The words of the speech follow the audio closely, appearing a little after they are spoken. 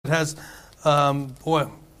has, boy,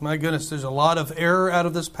 my goodness, there's a lot of error out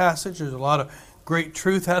of this passage. There's a lot of great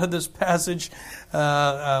truth out of this passage.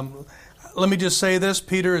 Let me just say this.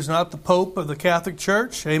 Peter is not the Pope of the Catholic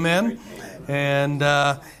Church. Amen. And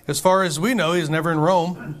as far as we know, he's never in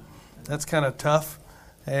Rome. That's kind of tough.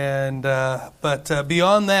 And but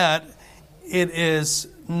beyond that, it is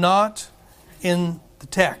not in the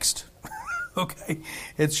text. Okay?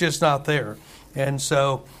 It's just not there. And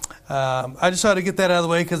so I just thought to get that out of the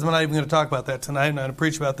way because I'm not even going to talk about that tonight. I'm not going to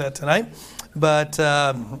preach about that tonight. But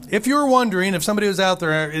if you were wondering, if somebody was out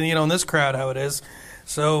there, in this crowd, how it is,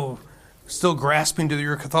 so still grasping to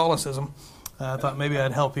your Catholicism, I thought maybe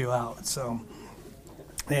I'd help you out. So,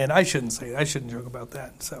 and I shouldn't say that. I shouldn't joke about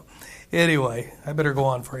that. So, anyway, I better go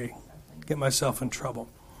on before I get myself in trouble.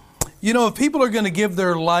 If people are going to give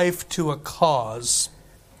their life to a cause,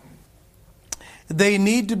 they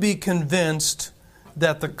need to be convinced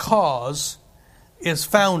that the cause is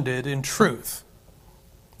founded in truth.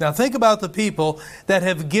 Now think about the people that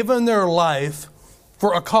have given their life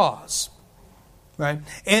for a cause, right?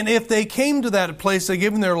 And if they came to that place, they've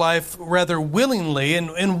given their life rather willingly, and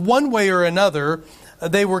in one way or another,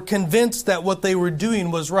 they were convinced that what they were doing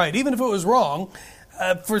was right. Even if it was wrong,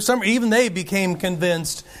 even they became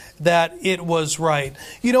convinced that it was right.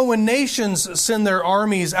 When nations send their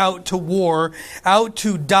armies out to war, out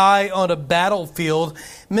to die on a battlefield,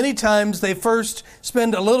 many times they first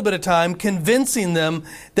spend a little bit of time convincing them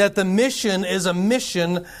that the mission is a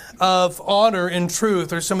mission of honor and truth.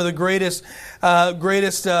 There's some of the greatest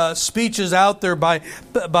speeches out there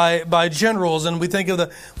by generals, and we think of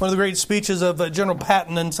one of the great speeches of General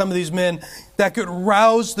Patton and some of these men that could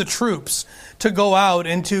rouse the troops to go out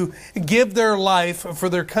and to give their life for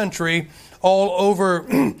their country all over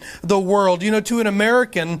the world. To an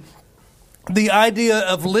American, the idea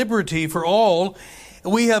of liberty for all,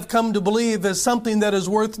 we have come to believe is something that is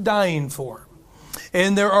worth dying for.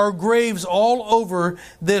 And there are graves all over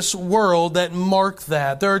this world that mark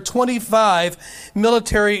that. There are 25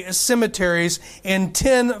 military cemeteries in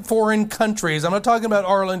 10 foreign countries. I'm not talking about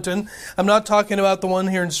Arlington. I'm not talking about the one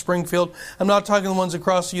here in Springfield. I'm not talking the ones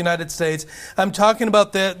across the United States. I'm talking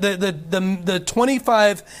about the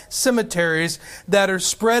 25 cemeteries that are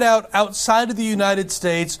spread out outside of the United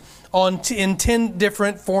States in 10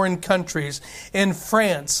 different foreign countries, in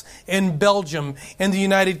France, in Belgium, in the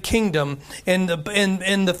United Kingdom, in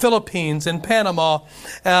the Philippines, in Panama,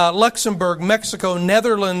 Luxembourg, Mexico,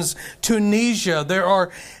 Netherlands, Tunisia. There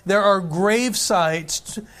are grave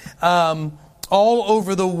sites all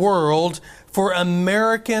over the world for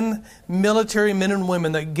American military men and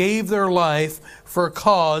women that gave their life for a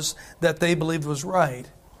cause that they believed was right.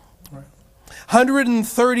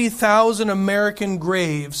 130,000 American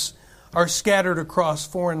graves are scattered across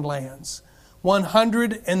foreign lands.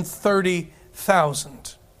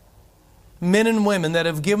 130,000 men and women that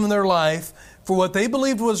have given their life for what they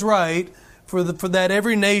believed was right, for that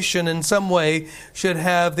every nation in some way should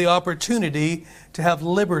have the opportunity to have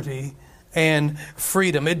liberty and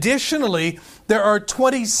freedom. Additionally, there are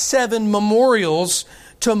 27 memorials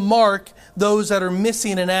to mark those that are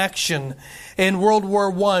missing in action in World War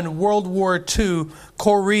I, World War II,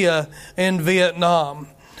 Korea, and Vietnam.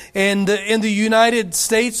 And in the United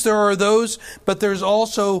States, there are those, but there's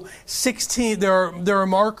also 16. There are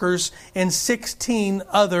markers in 16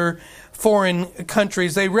 other foreign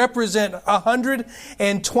countries. They represent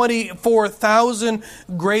 124,000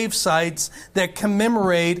 grave sites that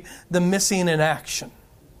commemorate the missing in action.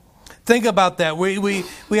 Think about that. We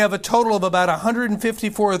have a total of about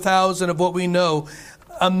 154,000 of what we know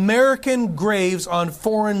American graves on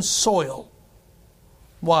foreign soil.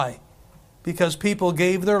 Why? Because people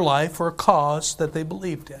gave their life for a cause that they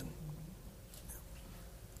believed in.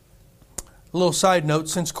 A little side note,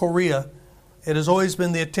 since Korea, it has always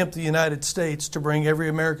been the attempt of the United States to bring every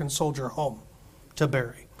American soldier home to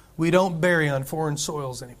bury. We don't bury on foreign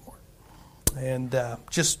soils anymore. And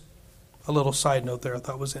just a little side note there I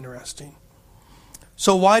thought was interesting.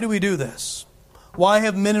 So why do we do this? Why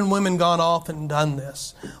have men and women gone off and done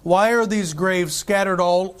this? Why are these graves scattered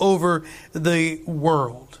all over the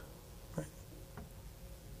world?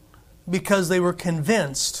 Because they were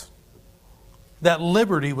convinced that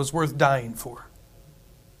liberty was worth dying for.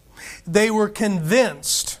 They were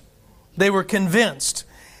convinced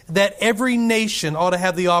that every nation ought to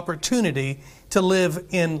have the opportunity to live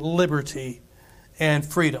in liberty and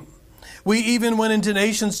freedom. We even went into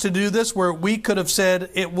nations to do this where we could have said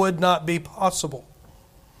it would not be possible.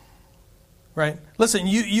 Right? Listen,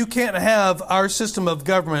 you can't have our system of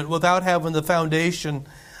government without having the foundation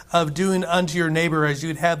of doing unto your neighbor as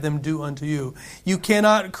you'd have them do unto you. You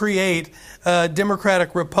cannot create a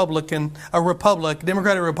democratic republic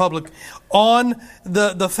on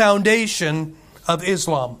the foundation of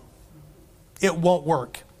Islam. It won't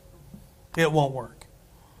work. It won't work.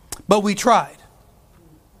 But we tried.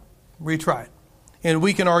 We tried. And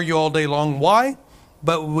we can argue all day long why,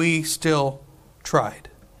 but we still tried.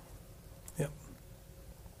 Yep.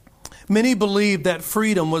 Many believed that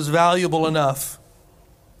freedom was valuable enough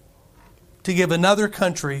to give another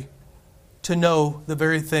country to know the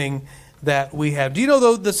very thing that we have. Do you know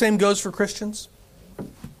though the same goes for Christians?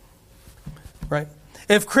 Right?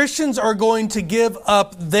 If Christians are going to give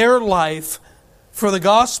up their life for the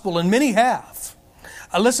gospel, and many have,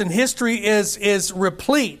 listen, history is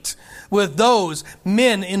replete with those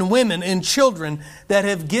men and women and children that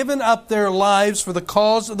have given up their lives for the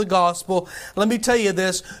cause of the gospel. Let me tell you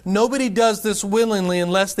this, nobody does this willingly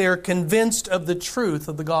unless they are convinced of the truth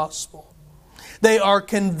of the gospel. They are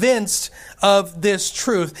convinced of this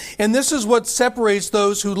truth. And this is what separates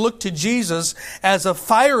those who look to Jesus as a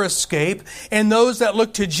fire escape and those that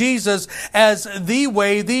look to Jesus as the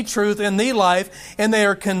way, the truth, and the life. And they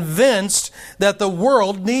are convinced that the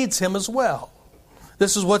world needs Him as well.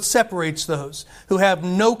 This is what separates those who have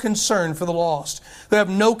no concern for the lost, who have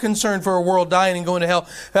no concern for a world dying and going to hell,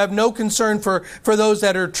 who have no concern for those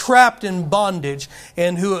that are trapped in bondage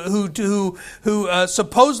and who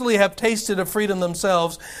supposedly have tasted of freedom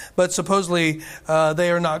themselves, but supposedly they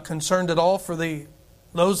are not concerned at all for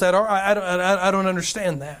those that are. I don't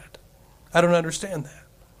understand that. I don't understand that.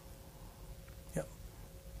 Yeah.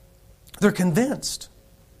 They're convinced.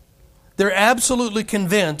 They're absolutely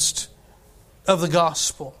convinced of the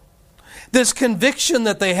gospel. This conviction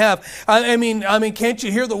that they have. I mean, can't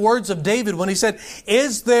you hear the words of David when he said,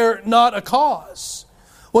 "Is there not a cause?"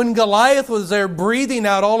 When Goliath was there breathing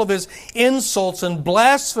out all of his insults and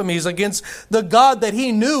blasphemies against the God that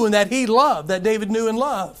he knew and that he loved, that David knew and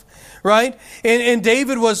loved. Right? And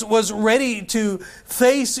David was ready to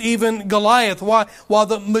face even Goliath while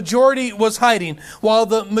the majority was hiding, while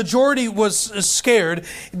the majority was scared.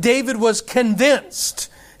 David was convinced.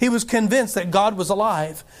 He was convinced that God was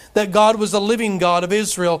alive, that God was the living God of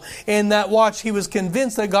Israel, and that, watch, he was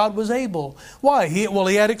convinced that God was able. Why? He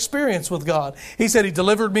had experience with God. He said, He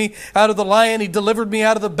delivered me out of the lion, He delivered me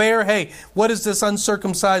out of the bear. Hey, what is this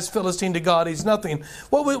uncircumcised Philistine to God? He's nothing.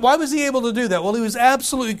 Why was he able to do that? Well, he was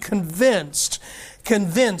absolutely convinced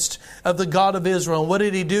of the God of Israel. And what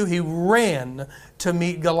did he do? He ran to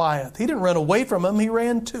meet Goliath. He didn't run away from him, he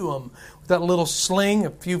ran to him. That little sling, a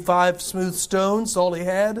few 5 smooth stones, all he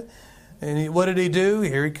had. And what did he do?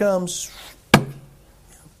 Here he comes.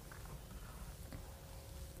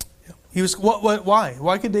 He was. Why?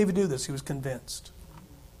 Why could David do this? He was convinced.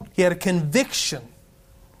 He had a conviction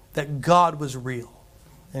that God was real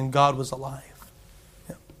and God was alive.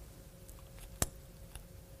 Yeah.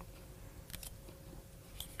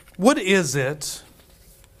 What is it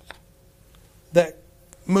that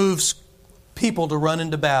moves people to run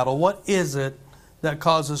into battle? What is it that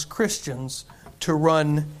causes Christians to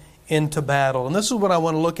run into battle? And this is what I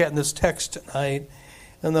want to look at in this text tonight.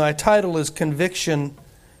 And my title is Conviction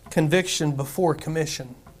Before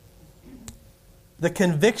Commission. The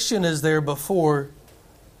conviction is there before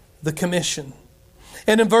the commission.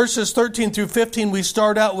 And in verses 13 through 15, we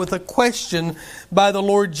start out with a question by the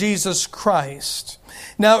Lord Jesus Christ.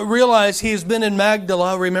 Now realize He has been in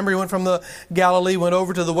Magdala. Remember, He went from the Galilee, went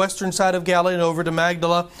over to the western side of Galilee and over to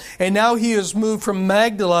Magdala. And now He has moved from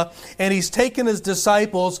Magdala and He's taken His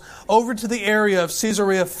disciples over to the area of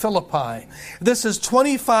Caesarea Philippi. This is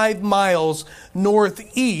 25 miles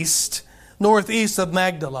northeast of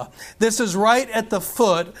Magdala. This is right at the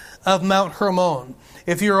foot of Mount Hermon.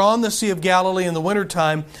 If you're on the Sea of Galilee in the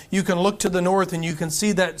wintertime, you can look to the north and you can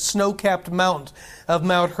see that snow-capped mount of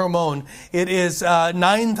Mount Hermon. It is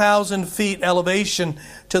 9,000 feet elevation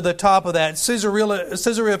to the top of that.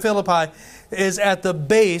 Caesarea Philippi is at the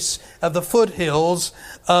base of the foothills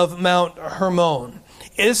of Mount Hermon.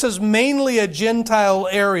 This is mainly a Gentile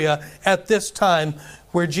area at this time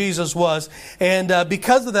where Jesus was. And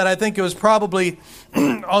because of that, I think it was probably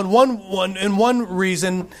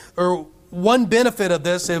one benefit of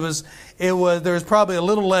this, there was probably a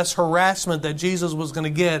little less harassment that Jesus was going to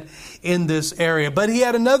get in this area. But He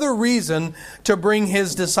had another reason to bring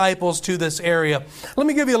His disciples to this area. Let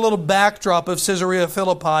me give you a little backdrop of Caesarea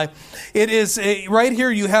Philippi. It is right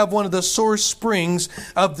here you have one of the source springs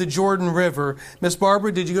of the Jordan River. Miss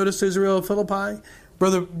Barbara, did you go to Caesarea Philippi?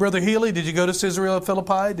 Brother Healy, did you go to Caesarea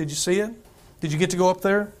Philippi? Did you see it? Did you get to go up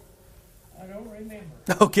there? I don't don't remember.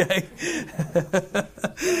 Okay.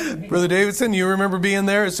 Brother Davidson, you remember being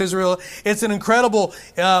there at Caesarea? It's an incredible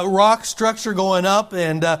rock structure going up,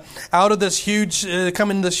 and out of this huge,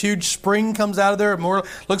 this huge spring comes out of there. It more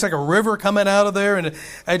looks like a river coming out of there, and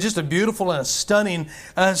just a beautiful and a stunning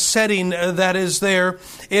setting that is there.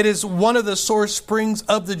 It is one of the source springs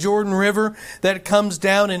of the Jordan River that comes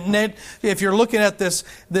down, and if you're looking at this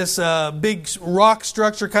big rock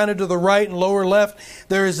structure kind of to the right and lower left,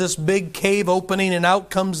 there is this big cave opening, and out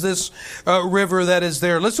comes this river that is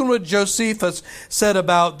there. Listen to what Josephus said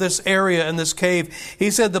about this area and this cave. He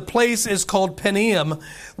said, the place is called Penium,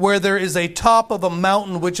 where there is a top of a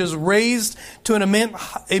mountain which is raised to an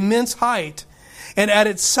immense height, and at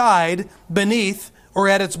its side, beneath, or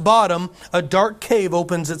at its bottom, a dark cave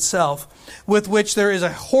opens itself, with which there is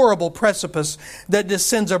a horrible precipice that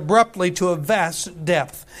descends abruptly to a vast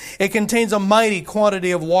depth. It contains a mighty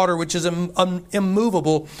quantity of water which is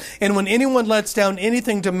immovable, and when anyone lets down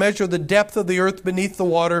anything to measure the depth of the earth beneath the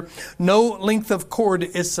water, no length of cord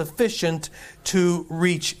is sufficient to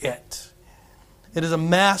reach it. It is a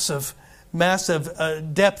massive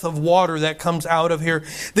depth of water that comes out of here.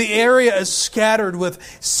 The area is scattered with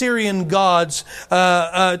Syrian gods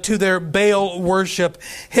to their Baal worship.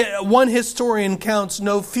 One historian counts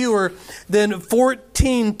no fewer than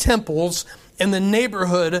 14 temples in the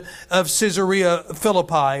neighborhood of Caesarea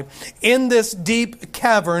Philippi. In this deep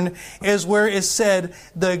cavern is where it is said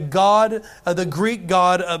the Greek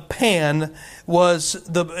god Pan was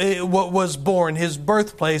born. His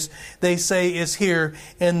birthplace, they say, is here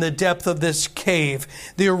in the depth of this cave.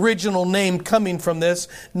 The original name coming from this,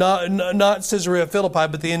 not Caesarea Philippi,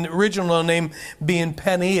 but the original name being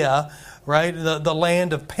Pania, right? The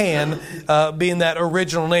land of Pan being that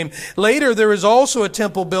original name. Later, there was also a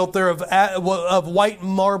temple built there of white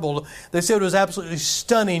marble. They said it was absolutely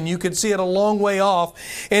stunning. You could see it a long way off.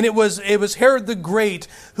 And it was Herod the Great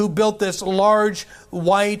who built this large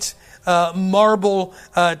white marble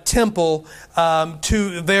temple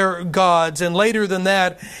to their gods. And later than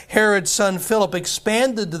that, Herod's son Philip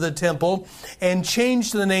expanded the temple and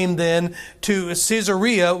changed the name then to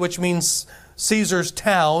Caesarea, which means Caesar's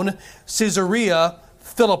town, Caesarea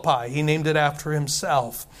Philippi. He named it after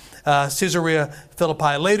himself. Caesarea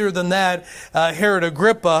Philippi. Later than that, Herod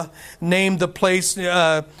Agrippa named the place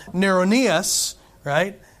Neroneus,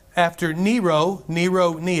 right? After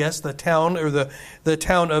Neroneus, the town the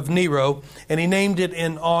town of Nero, and he named it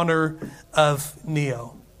in honor of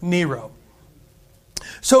Nero.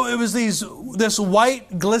 So it was this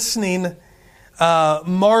white glistening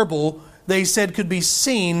marble, they said, could be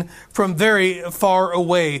seen from very far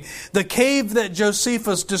away. The cave that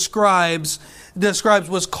Josephus describes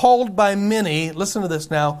was called by many, listen to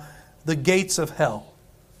this now, the gates of hell.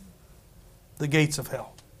 The gates of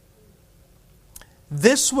hell.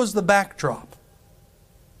 This was the backdrop.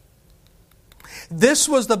 This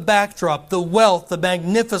was the backdrop, the wealth, the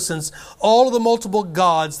magnificence, all of the multiple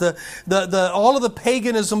gods, all of the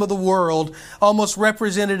paganism of the world almost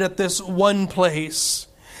represented at this one place.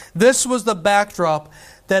 This was the backdrop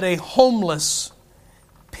that a homeless,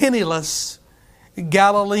 penniless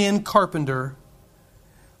Galilean carpenter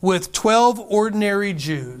with 12 ordinary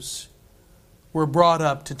Jews were brought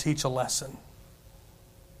up to teach a lesson.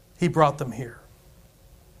 He brought them here.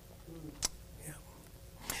 Yeah.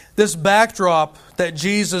 This backdrop that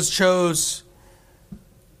Jesus chose,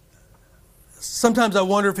 sometimes I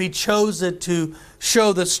wonder if He chose it to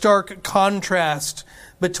show the stark contrast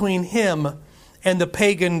between Him and the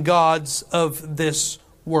pagan gods of this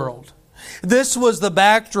world. This was the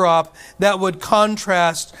backdrop that would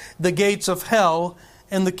contrast the gates of hell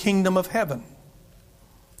and the kingdom of heaven.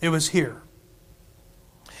 It was here.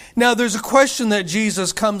 Now there's a question that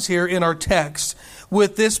Jesus comes here in our text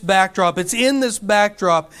with this backdrop. It's in this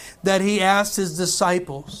backdrop that He asked His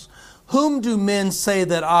disciples, "Whom do men say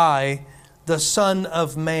that I, the Son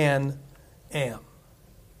of Man, am?"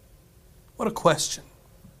 What a question.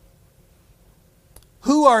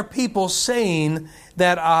 Who are people saying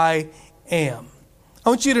that I am? I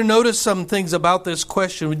want you to notice some things about this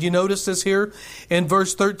question. Would you notice this here? In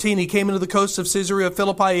verse 13, He came into the coast of Caesarea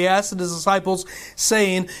Philippi. He asked His disciples,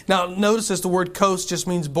 saying, now notice this, the word coast just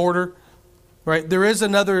means border, right? There is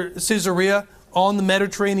another Caesarea on the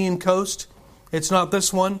Mediterranean coast. It's not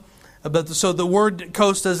this one. So the word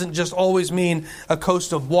coast doesn't just always mean a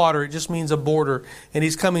coast of water. It just means a border. And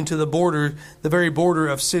He's coming to the border, the very border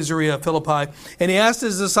of Caesarea Philippi. And He asked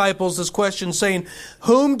His disciples this question, saying,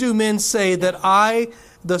 "Whom do men say that I,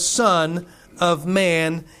 the Son of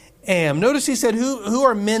Man, am?" Notice He said, who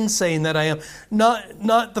are men saying that I am?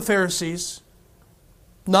 Not the Pharisees,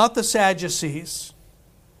 not the Sadducees.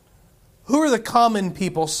 who are the common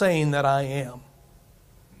people saying that I am?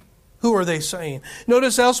 Who are they saying?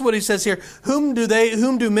 Notice else what he says here. Whom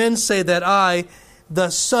do men say that I, the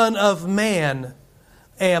Son of Man,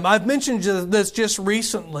 am? I've mentioned this just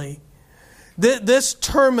recently. This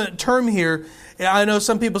term here, I know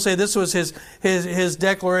some people say this was his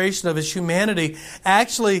declaration of his humanity.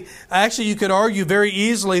 Actually, you could argue very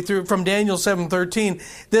easily from Daniel 7:13,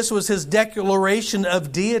 this was his declaration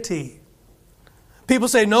of deity. People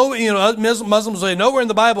say, no, Muslims say, nowhere in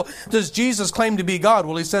the Bible does Jesus claim to be God.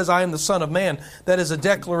 Well, he says, I am the Son of Man. That is a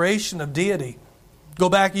declaration of deity. You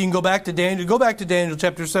can go back to Daniel. Go back to Daniel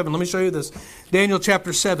chapter 7. Let me show you this. Daniel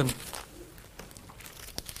chapter 7.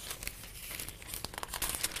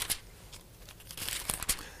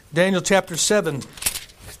 Daniel chapter 7.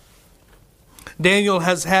 Daniel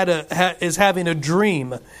is having a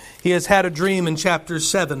dream. He has had a dream in chapter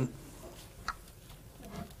 7.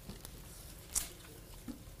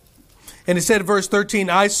 And he said, verse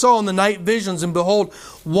 13, I saw in the night visions, and behold,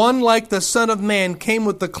 one like the Son of Man came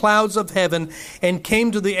with the clouds of heaven, and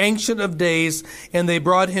came to the Ancient of Days, and they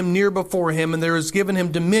brought him near before him, and there is given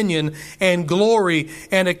him dominion and glory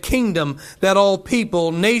and a kingdom, that all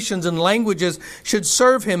people, nations, and languages should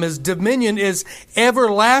serve him. His dominion is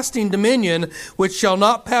everlasting dominion, which shall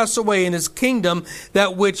not pass away, in his kingdom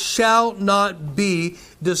that which shall not be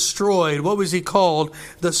destroyed. What was he called?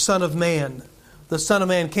 The Son of Man. The Son of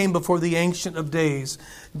Man came before the Ancient of Days.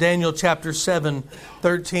 Daniel chapter 7,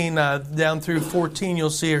 13 down through 14, you'll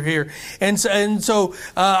see her here. And so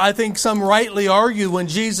I think some rightly argue when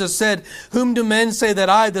Jesus said, whom do men say that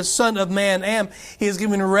I, the Son of Man, am? He is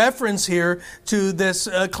giving reference here to this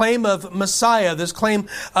claim of Messiah, this claim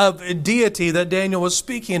of deity that Daniel was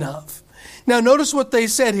speaking of. Now notice what they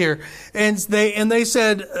said here. And they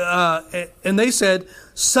said,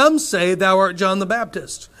 some say thou art John the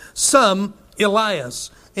Baptist. Some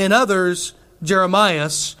Elias, and others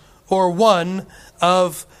Jeremiah, or one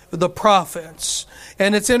of the prophets.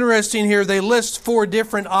 And it's interesting here, they list 4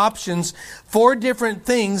 different options, 4 different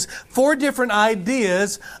things, 4 different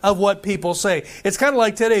ideas of what people say. It's kind of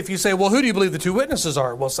like today, if you say, well, who do you believe the 2 witnesses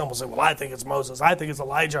are? Well, some will say, well, I think it's Moses, I think it's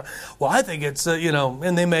Elijah, well, I think it's,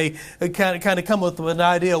 and they may kind of come with an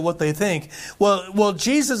idea of what they think. Well,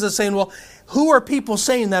 Jesus is saying, well, who are people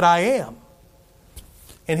saying that I am?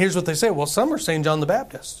 And here's what they say. Well, some are saying John the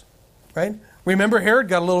Baptist, right? Remember, Herod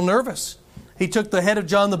got a little nervous. He took the head of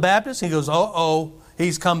John the Baptist. He goes, uh-oh,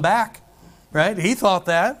 he's come back, right? He thought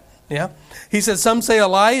that, yeah. He said, some say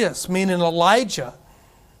Elias, meaning Elijah,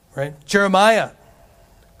 right? Jeremiah,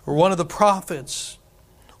 or one of the prophets.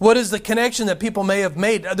 What is the connection that people may have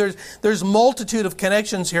made? There's multitude of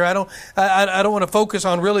connections here. I don't want to focus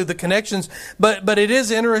on really the connections, but it is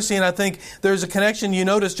interesting. I think there's a connection. You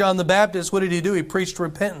notice John the Baptist. What did he do? He preached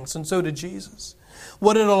repentance, and so did Jesus.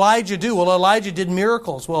 What did Elijah do? Well, Elijah did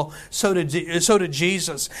miracles. Well, so did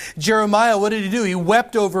Jesus. Jeremiah, what did he do? He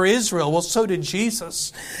wept over Israel. Well, so did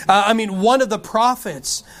Jesus. One of the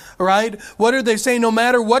prophets. Right? What are they saying? No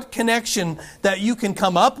matter what connection that you can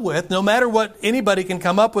come up with, no matter what anybody can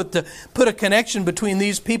come up with to put a connection between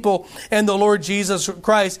these people and the Lord Jesus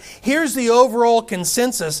Christ, here's the overall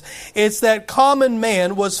consensus. It's that common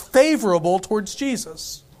man was favorable towards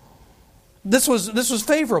Jesus. This was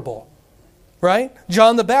favorable. Right?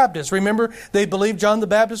 John the Baptist. Remember, they believed John the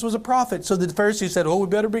Baptist was a prophet. So the Pharisees said, we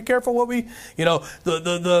better be careful what we,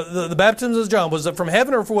 the baptism of John, was it from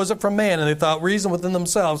heaven or was it from man? And they thought, reason within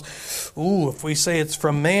themselves, if we say it's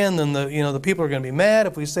from man, then the people are going to be mad.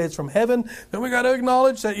 If we say it's from heaven, then we got to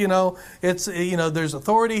acknowledge that, it's, there's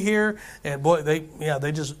authority here. And boy,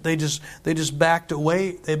 they just backed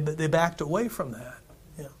away. They backed away from that.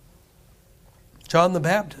 Yeah. John the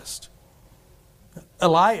Baptist.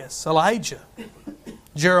 Elias, Elijah,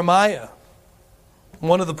 Jeremiah,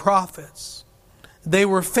 one of the prophets. They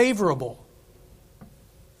were favorable.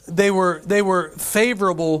 They were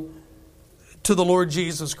favorable to the Lord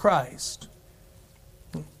Jesus Christ.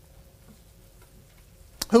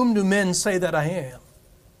 Whom do men say that I am?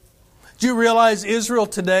 Do you realize Israel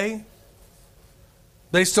today,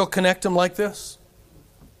 they still connect them like this?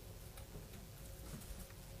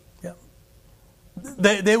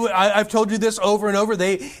 I've told you this over and over.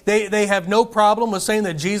 They have no problem with saying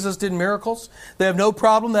that Jesus did miracles. They have no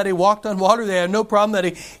problem that He walked on water. They have no problem that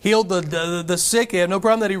He healed the sick. They have no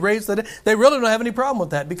problem that He raised the dead. They really don't have any problem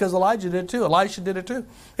with that because Elijah did it too. Elisha did it too.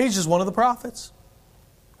 He's just one of the prophets.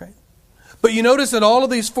 Right? But you notice in all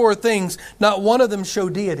of these 4 things, not one of them show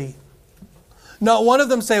deity. Not one of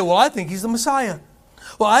them say, well, I think He's the Messiah.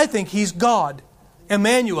 Well, I think He's God.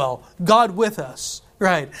 Emmanuel, God with us.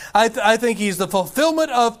 Right. I think He's the fulfillment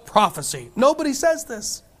of prophecy. Nobody says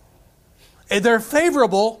this. They're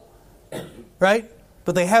favorable right?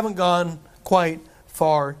 But they haven't gone quite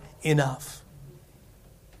far enough.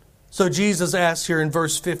 So Jesus asks here in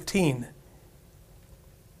verse 15,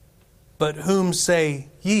 "But whom say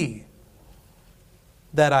ye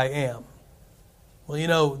that I am?" Well, you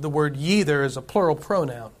know, the word ye there is a plural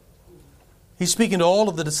pronoun. He's speaking to all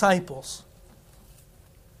of the disciples.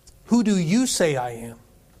 Who do you say I am?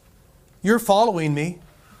 You're following me.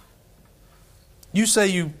 You say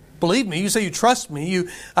you believe me. You say you trust me.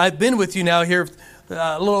 I've been with you now here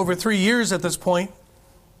a little over 3 years at this point.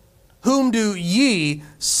 Whom do ye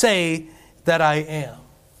say that I am?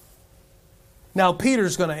 Now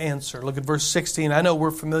Peter's going to answer. Look at verse 16. I know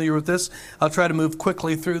we're familiar with this. I'll try to move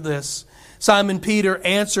quickly through this. Simon Peter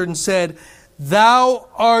answered and said, "Thou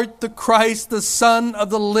art the Christ, the Son of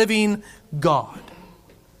the living God."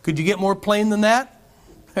 Could you get more plain than that?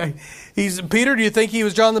 Peter, do you think he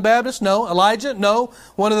was John the Baptist? No. Elijah? No.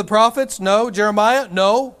 One of the prophets? No. Jeremiah?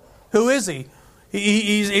 No. Who is he?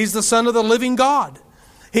 He's the Son of the living God.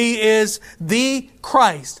 He is the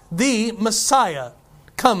Christ, the Messiah,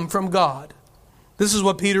 come from God. This is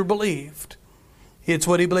what Peter believed. It's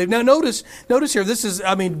what he believed. Now notice here, this is,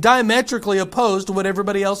 diametrically opposed to what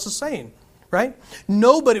everybody else is saying. Right?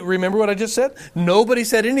 Nobody, remember what I just said? Nobody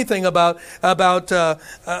said anything about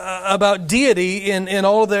deity in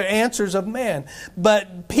all of their answers of man.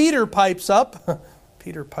 But Peter pipes up.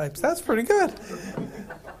 Peter pipes. That's pretty good.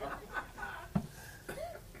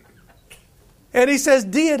 And he says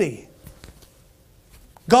deity.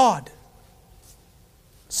 God.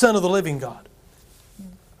 Son of the living God.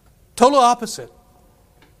 Total opposite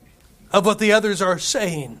of what the others are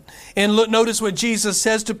saying. And look, notice what Jesus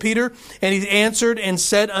says to Peter. "And he answered and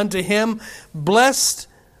said unto him, Blessed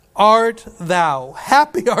art thou,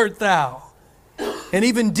 happy art thou." And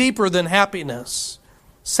even deeper than happiness,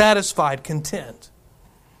 satisfied, content.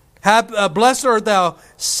 "Blessed art thou,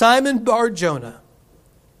 Simon Bar-Jonah."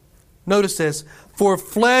 Notice this. "For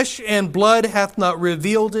flesh and blood hath not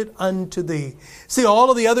revealed it unto thee." See, all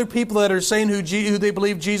of the other people that are saying who they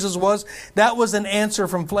believe Jesus was, that was an answer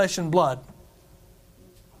from flesh and blood.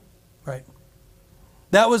 Right?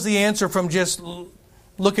 That was the answer from just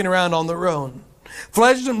looking around on their own.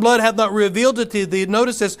 "Flesh and blood hath not revealed it to thee."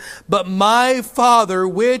 Notice this. "But my Father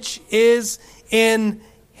which is in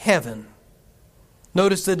heaven."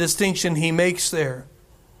 Notice the distinction he makes there.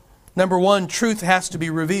 Number one, truth has to be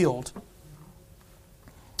revealed.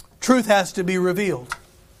 Truth has to be revealed.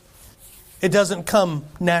 It doesn't come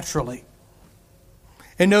naturally.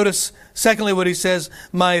 And notice, secondly, what he says,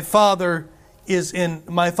 my Father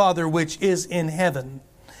which is in heaven.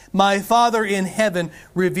 My Father in heaven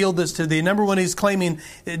revealed this to thee. Number one, he's claiming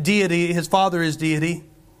deity. His Father is deity.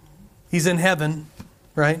 He's in heaven,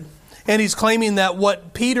 right? And he's claiming that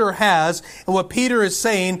what Peter has, and what Peter is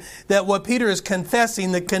saying, that what Peter is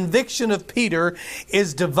confessing, the conviction of Peter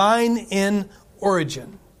is divine in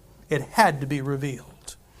origin. It had to be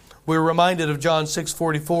revealed. We're reminded of John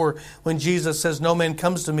 6:44 when Jesus says, "No man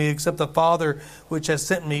comes to me except the Father which has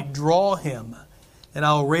sent me draw him, and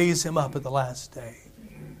I'll raise him up at the last day."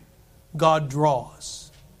 God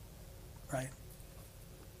draws, right?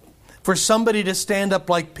 For somebody to stand up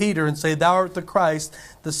like Peter and say, "Thou art the Christ,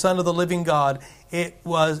 the Son of the living God," it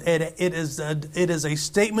is a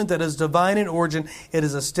statement that is divine in origin. It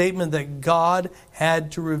is a statement that God had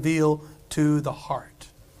to reveal to the heart.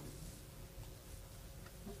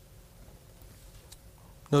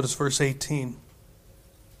 Notice verse 18.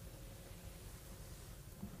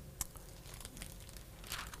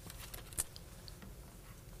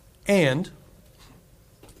 "And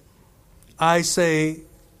I say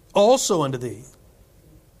also unto thee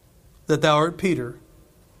that thou art Peter,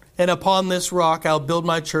 and upon this rock I'll build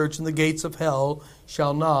my church, and the gates of hell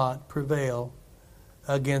shall not prevail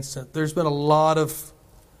against it." There's been a lot of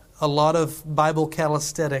Bible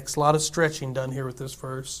calisthenics, a lot of stretching done here with this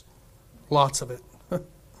verse. Lots of it.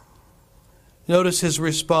 Notice his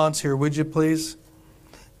response here, would you please?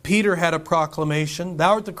 Peter had a proclamation.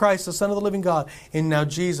 "Thou art the Christ, the Son of the living God." And now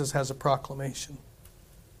Jesus has a proclamation.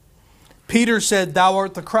 Peter said, "Thou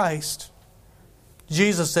art the Christ."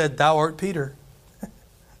 Jesus said, "Thou art Peter."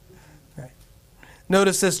 Right.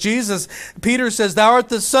 Notice this. Peter says, "Thou art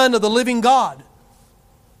the Son of the living God."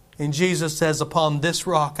 And Jesus says, "Upon this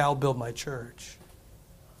rock I'll build my church."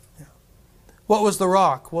 Yeah. What was the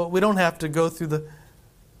rock? Well, we don't have to go through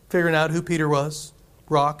figuring out who Peter was.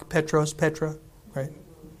 Rock, Petros, Petra, right?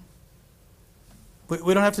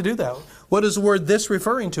 We don't have to do that. What is the word "this"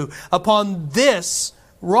 referring to? Upon this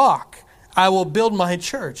rock I will build my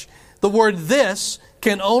church. The word "this"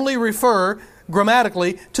 can only refer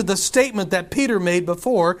grammatically to the statement that Peter made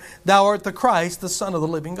before, "Thou art the Christ, the Son of the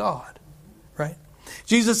living God." Right?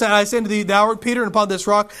 Jesus said, I say unto thee, thou art Peter, and upon this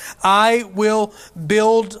rock I will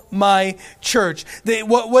build my church.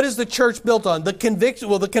 What is the church built on? The conviction.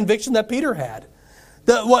 Well, the conviction that Peter had.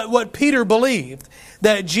 What Peter believed,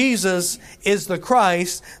 that Jesus is the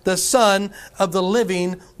Christ, the Son of the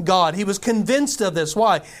living God. He was convinced of this.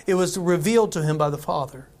 Why? It was revealed to him by the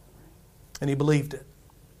Father. And he believed it.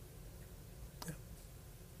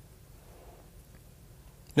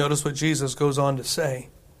 Notice what Jesus goes on to say.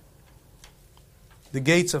 The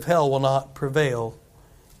gates of hell will not prevail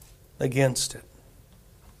against it.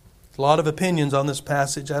 A lot of opinions on this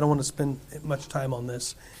passage. I don't want to spend much time on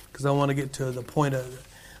this because I want to get to the point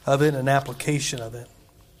of it and application of it.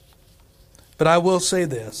 But I will say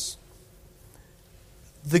this.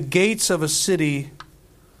 The gates of a city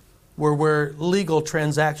were where legal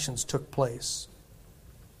transactions took place.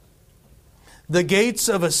 The gates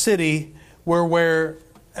of a city were where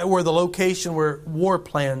the location where war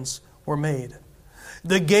plans were made.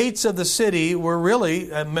 The gates of the city were really,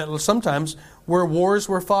 sometimes, where wars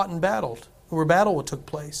were fought and battled, where battle took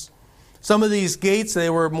place. Some of these gates, they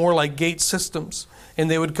were more like gate systems. And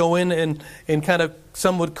they would go in and kind of,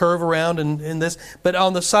 some would curve around and this. But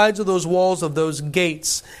on the sides of those walls of those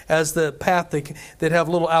gates, as the path, they'd have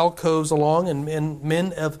little alcoves along. And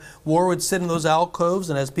men of war would sit in those alcoves.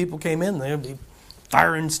 And as people came in, they would be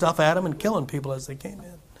firing stuff at them and killing people as they came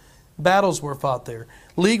in. Battles were fought there.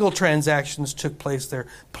 Legal transactions took place there.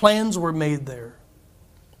 Plans were made there.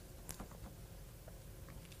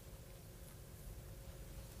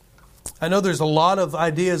 I know there's a lot of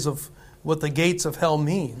ideas of what the gates of hell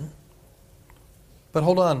mean. But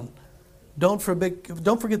hold on. Don't forget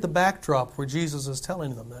the backdrop where Jesus is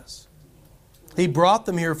telling them this. He brought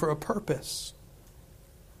them here for a purpose.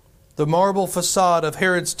 The marble facade of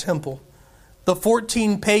Herod's temple, the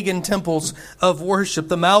 14 pagan temples of worship,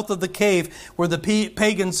 the mouth of the cave where the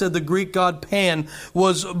pagans said the Greek god Pan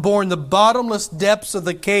was born, the bottomless depths of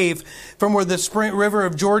the cave from where the spring river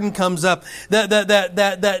of Jordan comes up,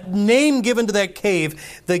 that name given to that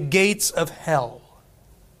cave, the gates of hell.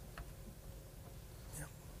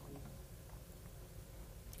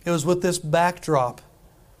 It was with this backdrop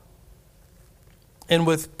and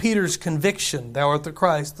with Peter's conviction, thou art the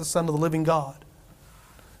Christ, the Son of the living God,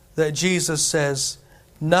 that Jesus says,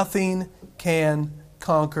 nothing can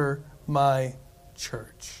conquer my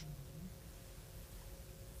church.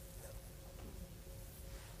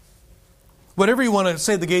 Whatever you want to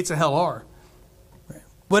say the gates of hell are,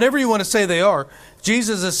 whatever you want to say they are,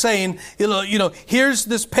 Jesus is saying, here's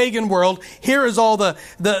this pagan world. Here is all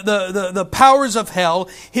the powers of hell.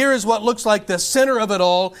 Here is what looks like the center of it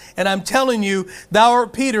all. And I'm telling you, thou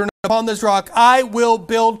art Peter, and upon this rock I will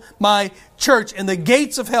build my church, and the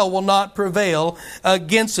gates of hell will not prevail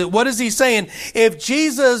against it. What is he saying? If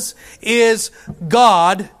Jesus is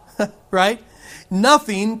God, right?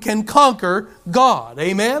 Nothing can conquer God.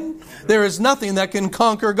 Amen? There is nothing that can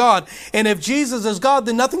conquer God. And if Jesus is God,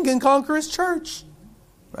 then nothing can conquer His church.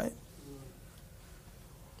 Right?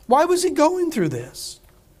 Why was He going through this?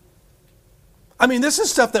 I mean, this is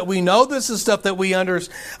stuff that we know. This is stuff that we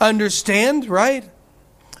understand, right?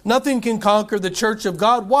 Nothing can conquer the church of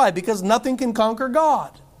God. Why? Because nothing can conquer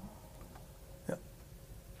God. Yeah.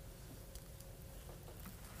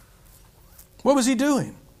 What was He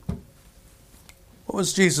doing? What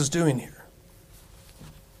was Jesus doing here?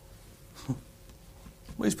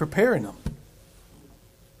 Well, He's preparing them.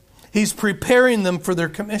 He's preparing them for their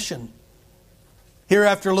commission. Here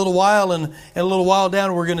after a little while and a little while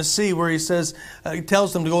down, we're going to see where He says, He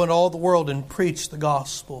tells them to go into all the world and preach the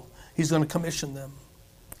gospel. He's going to commission them.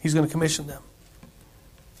 He's going to commission them.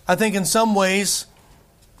 I think in some ways,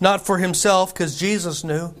 not for Himself, because Jesus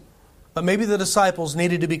knew, but maybe the disciples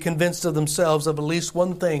needed to be convinced of themselves of at least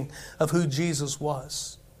one thing of who Jesus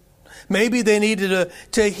was. Maybe they needed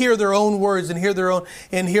to hear their own words and hear their own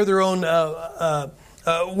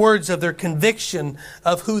words of their conviction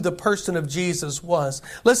of who the person of Jesus was.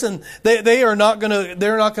 Listen, they're not going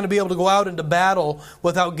to be able to go out into battle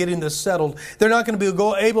without getting this settled. They're not going to be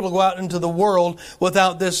able to go out into the world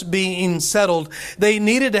without this being settled. They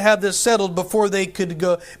needed to have this settled before they could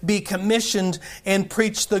be commissioned and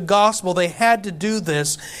preach the gospel. They had to do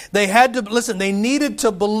this. They needed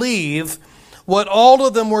to believe what all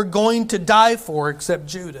of them were going to die for except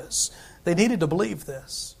Judas. They needed to believe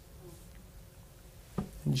this.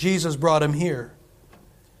 Jesus brought him here.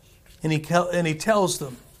 And he tells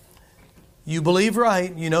them, you believe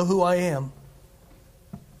right, you know who I am.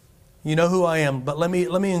 You know who I am. But let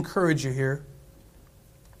me encourage you here.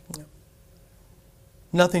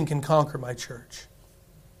 Nothing can conquer my church.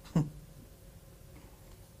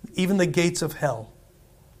 Even the gates of hell.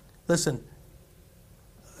 Listen,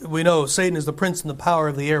 We know Satan is the prince and the power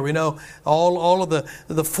of the air. We know all of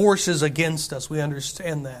the forces against us. We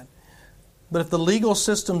understand that. But if the legal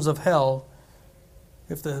systems of hell,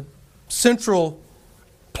 if the central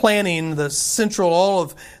planning, the central all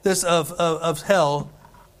of this of hell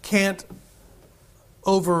can't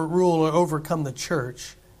overrule or overcome the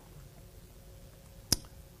church,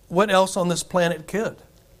 what else on this planet could?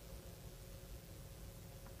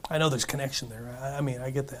 I know there's connection there. I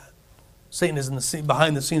get that. Satan is in the scene,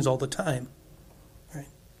 behind the scenes all the time. Right?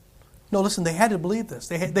 No, listen, they had to believe this.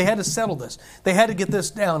 They had to settle this. They had to get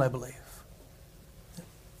this down, I believe.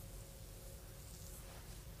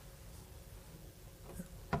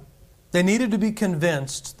 They needed to be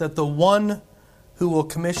convinced that the one who will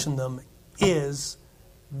commission them is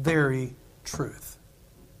very truth.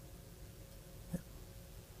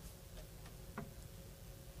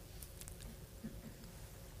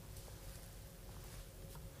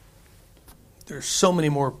 There's so many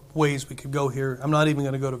more ways we could go here. I'm not even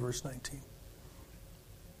going to go to verse 19.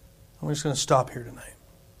 I'm just going to stop here tonight.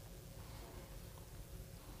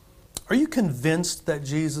 Are you convinced that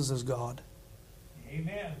Jesus is God?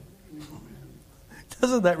 Amen.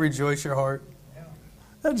 Doesn't that rejoice your heart?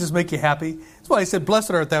 That just make you happy. That's why he said,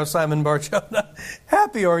 "Blessed art thou, Simon Bar-Jonah."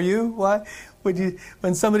 Happy are you? Why?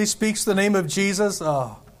 When somebody speaks the name of Jesus,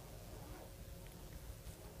 it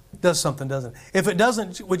does something, doesn't it? If it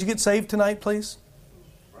doesn't, would you get saved tonight, please?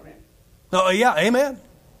 Oh, yeah, amen.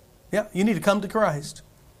 Yeah, you need to come to Christ.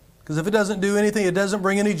 Because if it doesn't do anything, it doesn't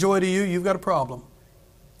bring any joy to you, you've got a problem.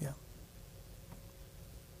 Yeah.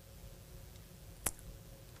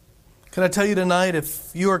 Can I tell you tonight,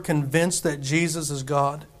 if you are convinced that Jesus is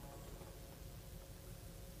God,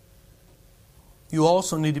 you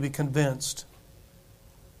also need to be convinced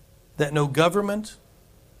that no government,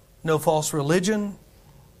 no false religion,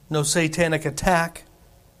 no satanic attack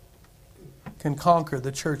can conquer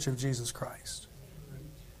the Church of Jesus Christ.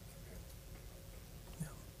 Yeah.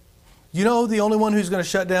 You know the only one who's going to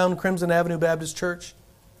shut down Crimson Avenue Baptist Church,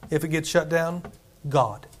 if it gets shut down?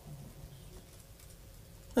 God.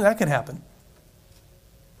 And that can happen.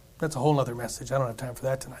 That's a whole other message. I don't have time for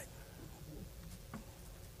that tonight.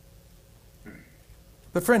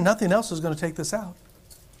 But friend, nothing else is going to take this out.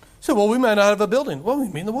 So, well, we might not have a building. Well, we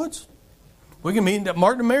meet in the woods. We can meet at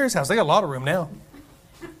Martin and Mary's house. They got a lot of room now.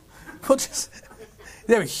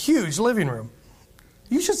 They have a huge living room.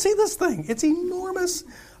 You should see this thing. It's enormous.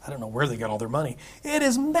 I don't know where they got all their money. It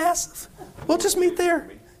is massive. We'll just meet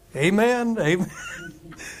there. Amen. Amen.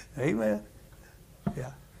 Amen.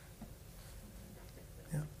 Yeah.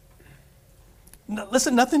 Yeah. No,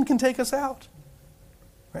 listen, nothing can take us out.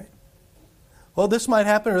 Right? Well, this might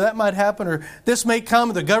happen or that might happen or this may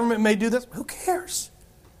come, the government may do this. Who cares?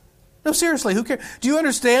 No, seriously, who cares? Do you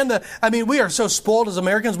understand that? I mean, we are so spoiled as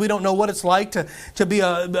Americans, we don't know what it's like to be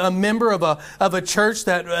a member of a church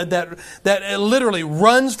that literally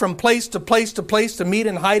runs from place to place to place, to meet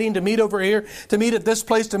in hiding, to meet over here, to meet at this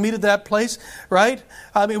place, to meet at that place, right?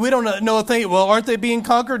 I mean, we don't know a thing. Well, aren't they being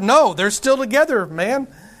conquered? No, they're still together, man.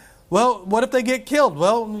 Well, what if they get killed?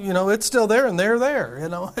 Well, it's still there and they're there.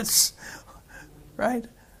 It's right.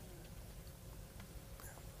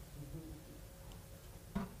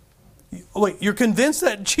 Wait, you're convinced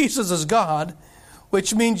that Jesus is God,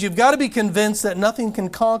 which means you've got to be convinced that nothing can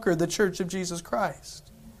conquer the Church of Jesus Christ,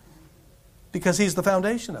 because He's the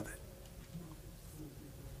foundation of it.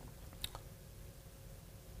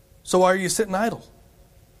 So why are you sitting idle?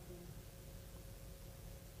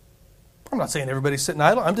 I'm not saying everybody's sitting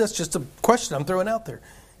idle. That's just a question I'm throwing out there.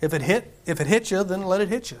 If it hit you, then let it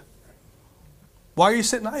hit you. Why are you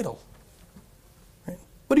sitting idle?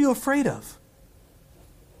 What are you afraid of?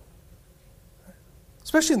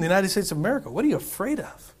 Especially in the United States of America. What are you afraid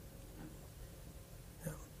of?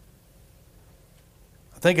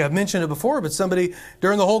 I think I've mentioned it before, but somebody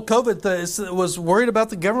during the whole COVID was worried about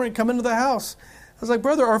the government coming to the house. I was like,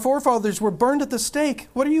 brother, our forefathers were burned at the stake.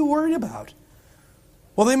 What are you worried about?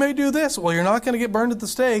 Well, they may do this. Well, you're not going to get burned at the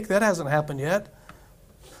stake. That hasn't happened yet.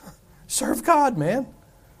 Serve God, man.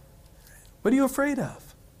 What are you afraid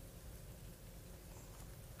of?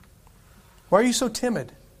 Why are you so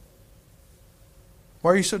timid?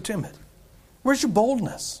 Why are you so timid? Where's your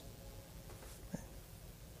boldness?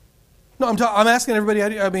 No, I'm asking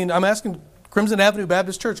everybody. I'm asking Crimson Avenue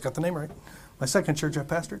Baptist Church. Got the name right. My second church I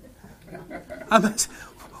pastored.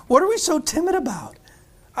 What are we so timid about?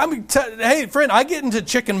 Hey, friend, I get into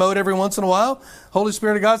chicken mode every once in a while. Holy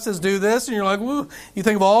Spirit of God says, do this. And you're like, woo. You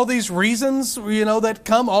think of all these reasons, that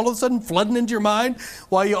come all of a sudden flooding into your mind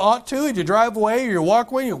why you ought to. And you drive away or you walk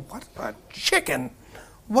away. What a chicken.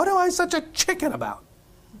 What am I such a chicken about?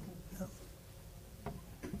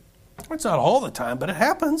 It's not all the time, but it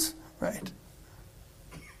happens, right?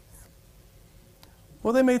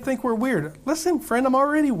 Well, they may think we're weird. Listen, friend, I'm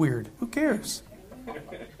already weird. Who cares?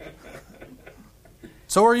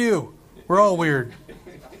 So are you. We're all weird.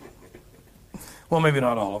 Well, maybe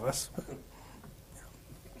not all of us.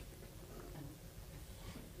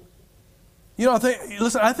 You know,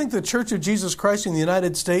 I think the Church of Jesus Christ in the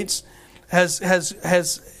United States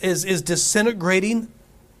is disintegrating.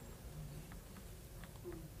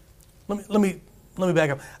 Let me back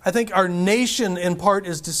up. I think our nation in part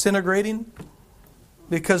is disintegrating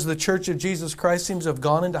because the Church of Jesus Christ seems to have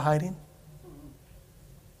gone into hiding.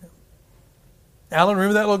 Alan,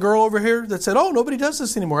 remember that little girl over here that said, "Oh, nobody does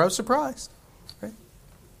this anymore." I was surprised. Right?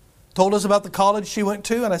 Told us about the college she went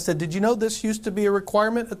to, and I said, "Did you know this used to be a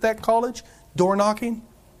requirement at that college? Door knocking.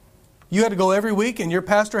 You had to go every week, and your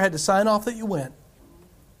pastor had to sign off that you went."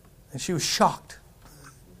 And she was shocked.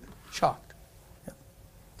 Shocked. Yeah.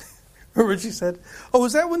 Remember what she said? "Oh,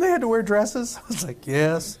 was that when they had to wear dresses?" I was like,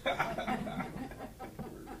 "Yes."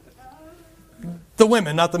 The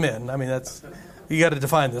women, not the men. I mean, that's, you got to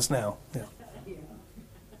define this now. Yeah.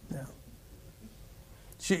 Yeah.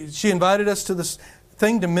 She invited us to this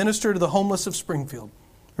thing to minister to the homeless of Springfield.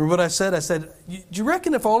 Remember what I said? I said, "Do you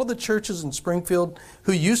reckon if all of the churches in Springfield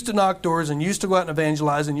who used to knock doors and used to go out and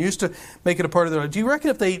evangelize and used to make it a part of their life, do you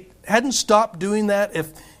reckon if they hadn't stopped doing that,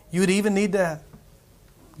 if you would even need to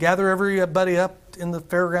gather everybody up in the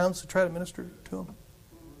fairgrounds to try to minister to them?"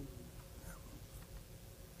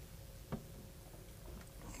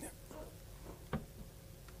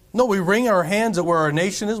 No, we wring our hands at where our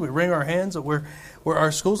nation is. We wring our hands at where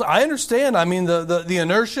our schools. I understand. I mean, the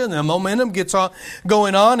inertia and the momentum gets on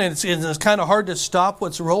going on, and it's kind of hard to stop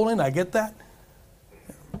what's rolling. I get that.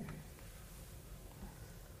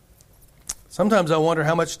 Sometimes I wonder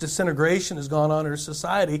how much disintegration has gone on in our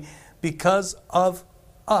society because of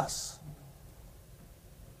us.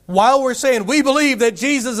 While we're saying we believe that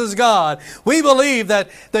Jesus is God, we believe that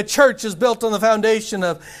the church is built on the foundation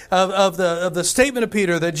of the statement of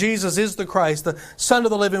Peter that Jesus is the Christ, the Son of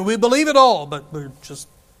the living. We believe it all, but we're just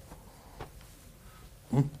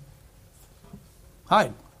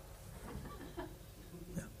hide.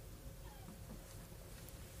 Yeah.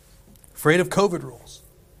 Afraid of COVID rules.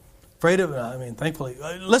 Thankfully.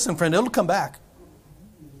 Listen, friend, it'll come back.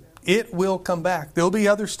 It will come back. There'll be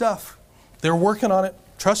other stuff. They're working on it.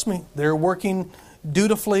 Trust me, they're working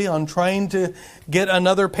dutifully on trying to get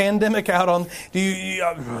another pandemic out on.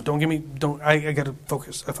 I got to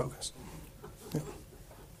focus. Yeah.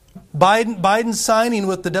 Biden signing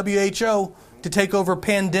with the WHO to take over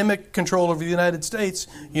pandemic control over the United States.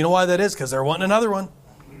 You know why that is? Because they're wanting another one.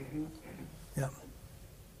 Yeah.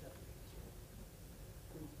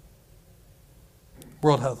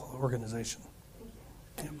 World Health Organization.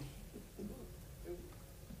 Yeah.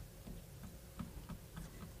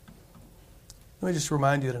 Let me just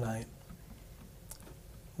remind you tonight,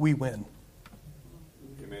 we win.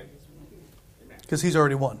 Amen. Because He's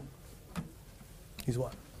already won. He's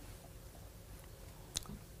won.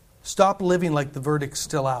 Stop living like the verdict's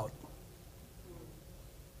still out.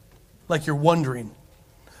 Like you're wondering,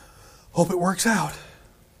 hope it works out.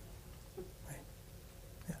 Right?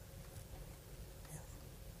 Yeah. Yeah.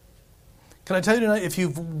 Can I tell you tonight, if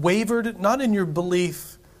you've wavered, not in your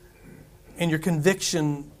belief, in your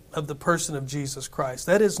conviction of the person of Jesus Christ.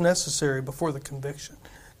 That is necessary before the conviction,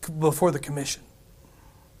 before the commission.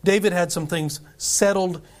 David had some things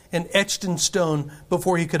settled and etched in stone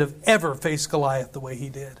before he could have ever faced Goliath the way he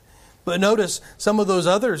did. But notice some of those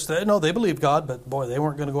others, they believed God, but boy, they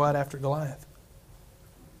weren't going to go out after Goliath.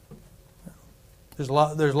 There's a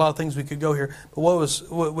lot of things we could go here. But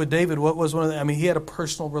with David, what was one of the, he had a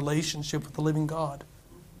personal relationship with the living God.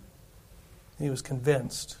 He was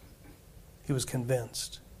convinced. He was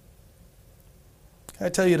convinced. Can I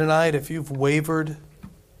tell you tonight, if you've wavered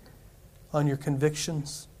on your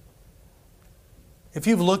convictions, if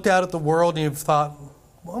you've looked out at the world and you've thought,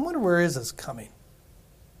 well, I wonder where is this coming?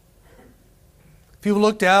 If you've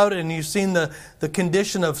looked out and you've seen the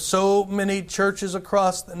condition of so many churches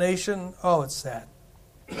across the nation, oh, it's sad.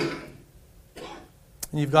 And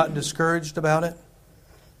you've gotten discouraged about it,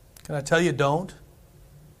 can I tell you, don't?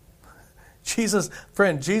 Jesus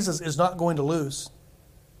is not going to lose.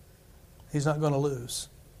 He's not going to lose.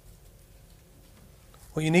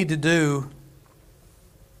 What you need to do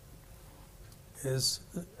is,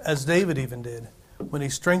 as David even did, when he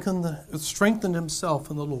strengthened himself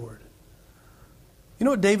in the Lord. You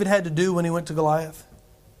know what David had to do when he went to Goliath?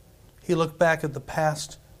 He looked back at the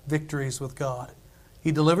past victories with God.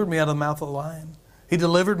 He delivered me out of the mouth of the lion. He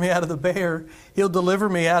delivered me out of the bear. He'll deliver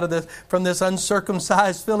me from this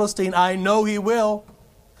uncircumcised Philistine. I know He will.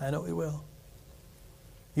 I know He will.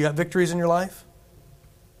 You got victories in your life?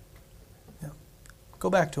 Yeah. Go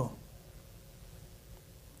back to Him.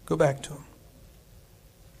 Go back to Him.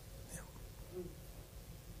 Yeah.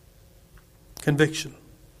 Conviction.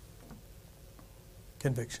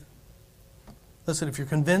 Conviction. Listen, if you're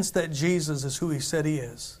convinced that Jesus is who He said He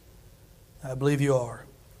is, I believe you are.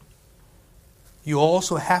 You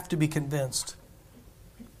also have to be convinced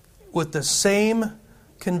with the same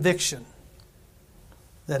conviction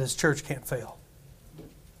that His church can't fail.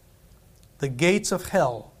 The gates of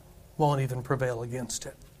hell won't even prevail against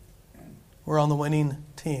it. We're on the winning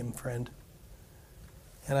team, friend.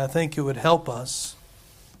 And I think it would help us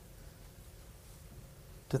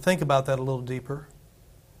to think about that a little deeper.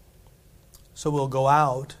 So we'll go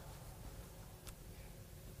out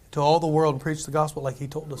to all the world and preach the gospel like He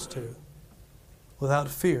told us to, without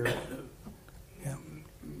fear. Yeah.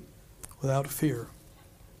 Without fear.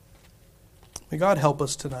 May God help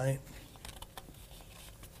us tonight.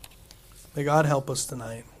 May God help us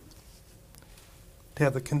tonight to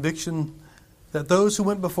have the conviction that those who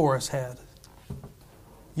went before us had.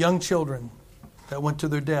 Young children that went to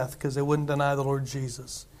their death because they wouldn't deny the Lord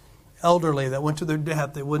Jesus. Elderly that went to their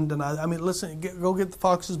death, they wouldn't deny. I mean, listen, go get the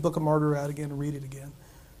Fox's Book of Martyr out again and read it again.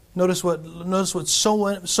 Notice what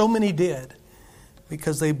so many did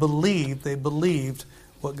because they believed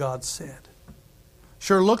what God said.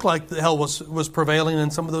 Sure looked like the hell was prevailing in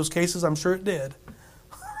some of those cases. I'm sure it did.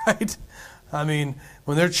 Right? I mean,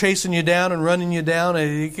 when they're chasing you down and running you down,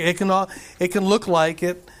 it can look like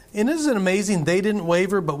it. And isn't it amazing they didn't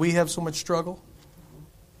waver, but we have so much struggle?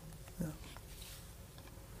 Yeah.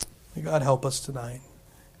 May God help us tonight.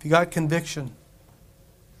 If you got conviction,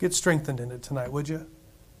 get strengthened in it tonight, would you?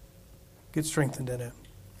 Get strengthened in it.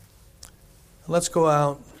 Let's go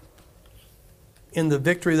out in the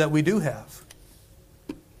victory that we do have.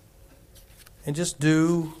 And just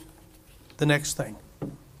do the next thing.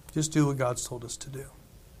 Just do what God's told us to do.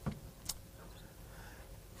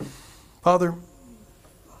 Father,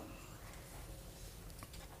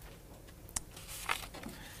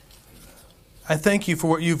 I thank You for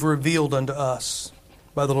what You've revealed unto us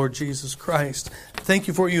by the Lord Jesus Christ. Thank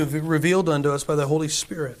You for what You've revealed unto us by the Holy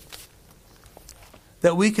Spirit.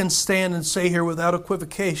 That we can stand and say here without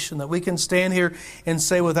equivocation, that we can stand here and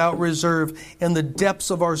say without reserve, in the depths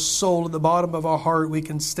of our soul, at the bottom of our heart, we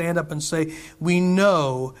can stand up and say, we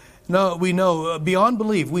know, beyond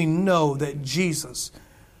belief, we know that Jesus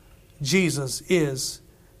is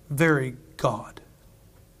very God.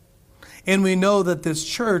 And we know that this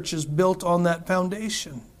church is built on that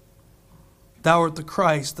foundation. Thou art the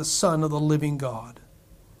Christ, the Son of the living God.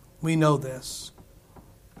 We know this.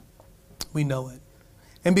 We know it.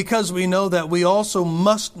 And because we know that, we also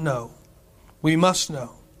must know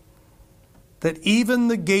that even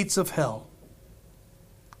the gates of hell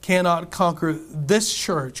cannot conquer this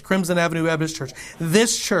church, Crimson Avenue Baptist Church,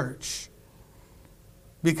 this church.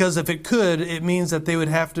 Because if it could, it means that they would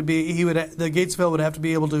have to be, the gates of hell would have to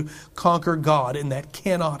be able to conquer God, and that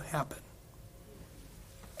cannot happen.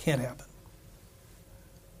 Can't happen.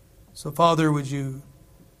 So, Father, would You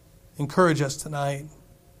encourage us tonight?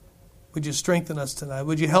 Would You strengthen us tonight?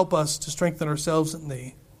 Would You help us to strengthen ourselves in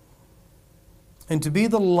Thee? And to be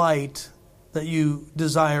the light that You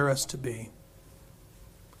desire us to be.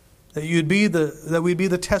 That we'd be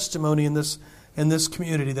the testimony in this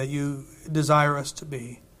community that You desire us to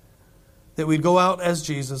be. That we'd go out as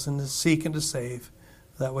Jesus and to seek and to save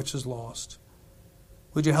that which is lost.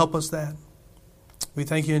 Would You help us that? We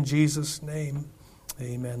thank You in Jesus' name.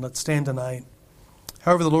 Amen. Let's stand tonight.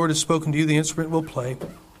 However the Lord has spoken to you, the instrument will play.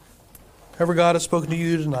 However God has spoken to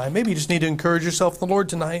you tonight. Maybe you just need to encourage yourself in the Lord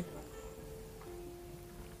tonight.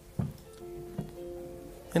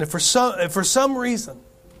 And if for some reason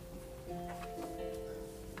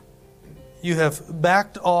you have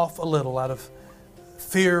backed off a little out of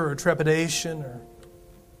fear or trepidation, or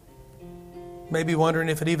maybe wondering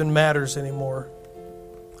if it even matters anymore,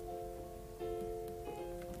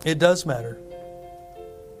 it does matter.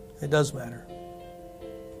 It does matter.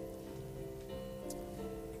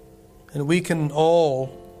 And we can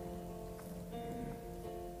all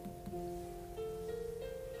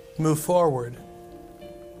move forward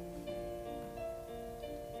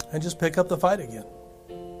and just pick up the fight again.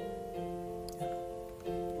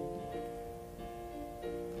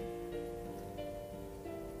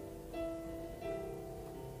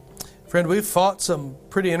 Friend, we've fought some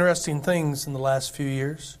pretty interesting things in the last few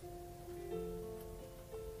years.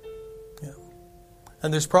 Yeah.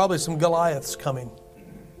 And there's probably some Goliaths coming.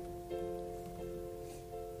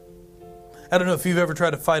 I don't know if you've ever tried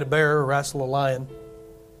to fight a bear or wrestle a lion.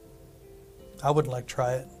 I wouldn't like to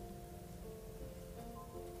try it.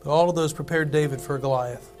 All of those prepared David for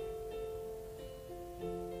Goliath.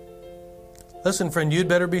 Listen, friend, you'd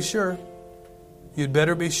better be sure. You'd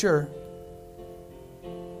better be sure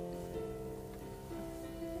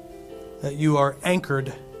that you are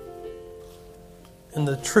anchored in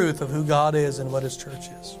the truth of who God is and what His church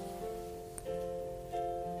is.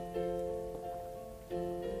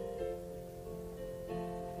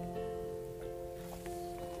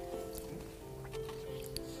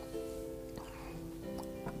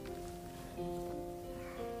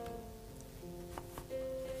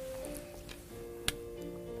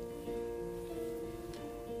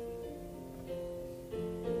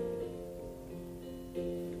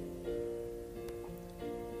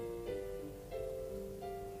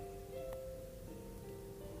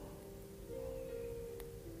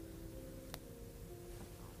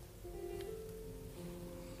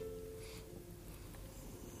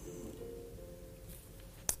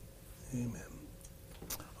 Amen.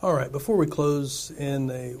 All right, before we close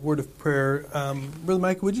in a word of prayer, Brother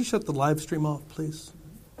Mike, would you shut the live stream off, please?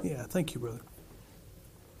 Yeah, thank you, brother.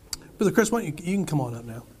 Brother Chris, why don't you can come on up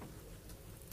now.